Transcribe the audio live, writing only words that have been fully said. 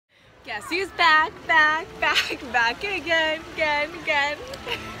Guess who's back again.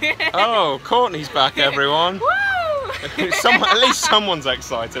 Oh, Courtney's back, everyone. Woo! At least someone's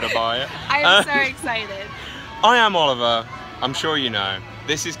excited about it. I am so excited. I am Oliver. I'm sure you know.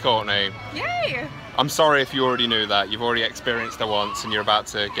 This is Courtney. Yay! I'm sorry if you already knew that. You've already experienced it once and you're about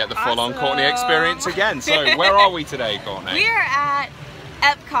to get the full-on Courtney experience again. So where are we today, Courtney? We are at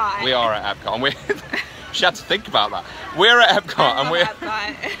Epcot. We are at Epcot. And she had to think about that. We're at Epcot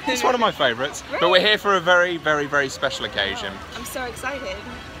and it's one of my favourites. Right. But we're here for a very, very, very special occasion. I'm so excited.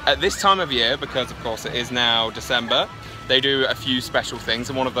 At this time of year, because of course it is now December, they do a few special things,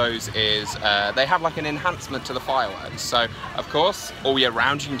 and one of those is they have like an enhancement to the fireworks. So of course, all year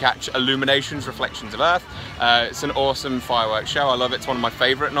round you can catch IllumiNations, Reflections of Earth. It's an awesome fireworks show. I love it. It's one of my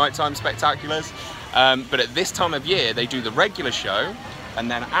favourite nighttime spectaculars. But at this time of year, they do the regular show, and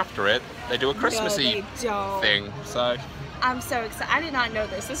then after it, they do a Christmassy thing. So I'm so excited. I did not know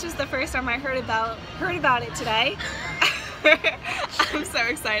this. This was the first time I heard about it today. I'm so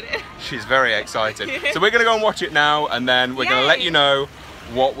excited. She's very excited. So we're gonna go and watch it now, and then we're gonna let you know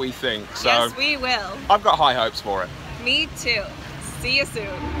what we think. So yes, we will. I've got high hopes for it. Me too. See you soon.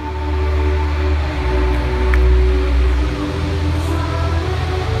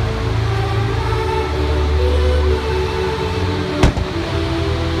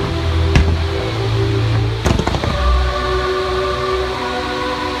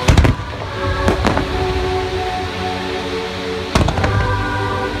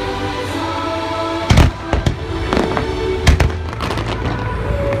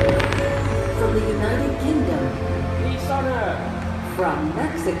 From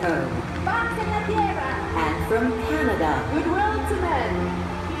Mexico, and from Canada, Goodwill to men.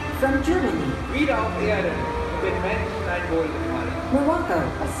 From Germany, Morocco,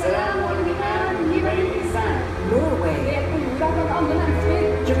 Norway,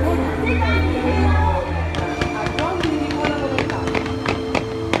 Japan,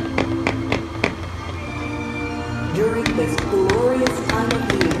 during this glorious time of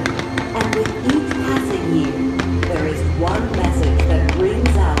year, and with each passing year, there is one message that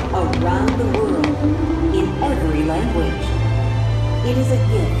rings out around the world in every language. It is a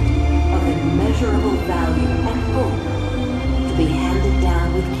gift of immeasurable value and hope to be handed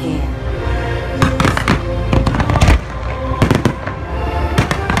down with care.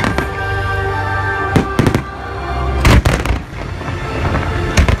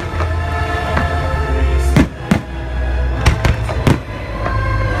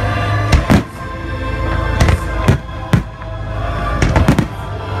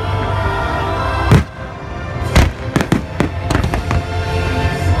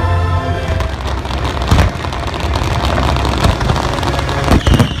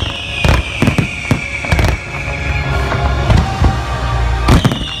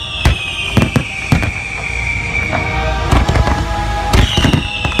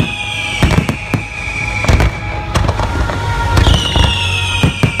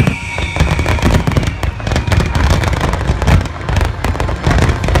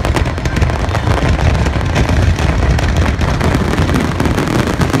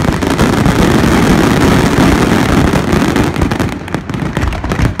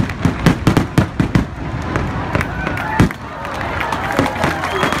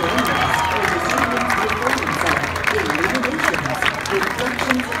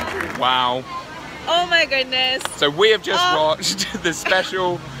 Wow. Oh my goodness. So we have just watched the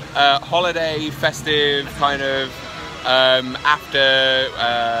special holiday, festive kind of after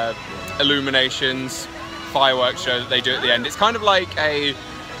IllumiNations fireworks show that they do at the end. It's kind of like a,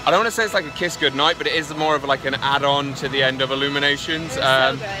 I don't want to say it's like a kiss goodnight, but it is more of like an add-on to the end of IllumiNations.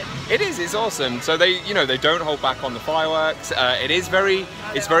 So good. It is, it's awesome. So they, you know, they don't hold back on the fireworks. It's very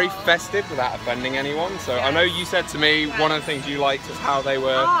festive without offending anyone. So I know you said to me one of the things you liked is how they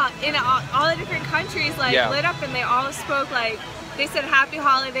were in all the different countries like lit up, and they all spoke like, they said happy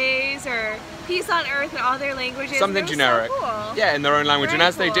holidays or peace on earth in all their languages. Something generic. So cool. Yeah, in their own language. Very and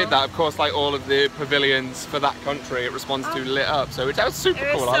as they cool. did that, of course, like all of the pavilions for that country, it responds to lit up. So that was super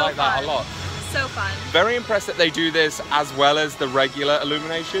cool. I like that a lot. So fun. Very impressed that they do this as well as the regular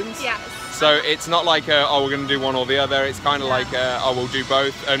IllumiNations. Yes. So it's not like, oh, we're going to do one or the other. It's kind of like, oh, we'll do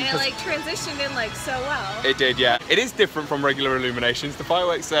both. And it like transitioned in like so well. It did, yeah. It is different from regular IllumiNations. The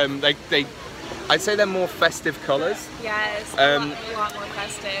fireworks, I'd say they're more festive colours. Yes, a lot more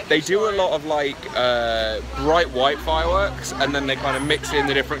festive. They do a lot of like bright white fireworks, and then they kind of mix in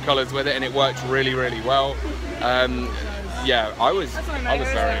the different colours with it, and it works really, really well. yeah, I was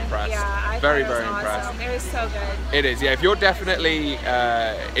very impressed. Yeah, very awesome. impressed. It was so good. It is, yeah. If you're definitely,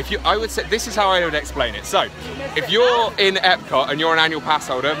 I would say this is how I would explain it. So, if you're in Epcot and you're an annual pass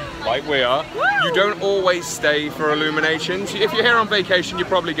holder, like we are, you don't always stay for Illuminations. If you're here on vacation, you're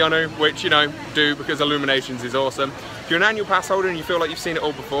probably gonna, which, you know, do, because Illuminations is awesome. If you're an annual pass holder and you feel like you've seen it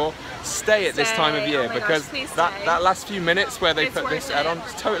all before, stay at this time of year, because that last few minutes where they put this ad on,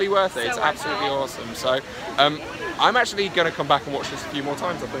 it's totally worth it. It's absolutely awesome. So I'm actually going to come back and watch this a few more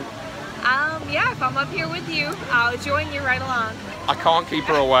times, I think. Yeah, if I'm up here with you, I'll join you right along. I can't keep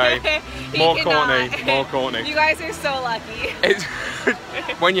her away. More Courtney, more Courtney. You guys are so lucky. It's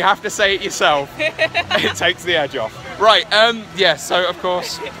when you have to say it yourself, it takes the edge off. Right, yeah, so of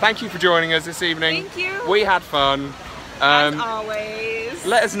course, thank you for joining us this evening. Thank you. We had fun. As always.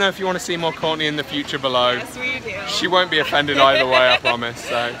 Let us know if you want to see more Courtney in the future below. Yes, we do. She won't be offended either way, I promise.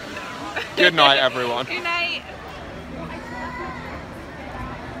 So, good night, everyone. Good night.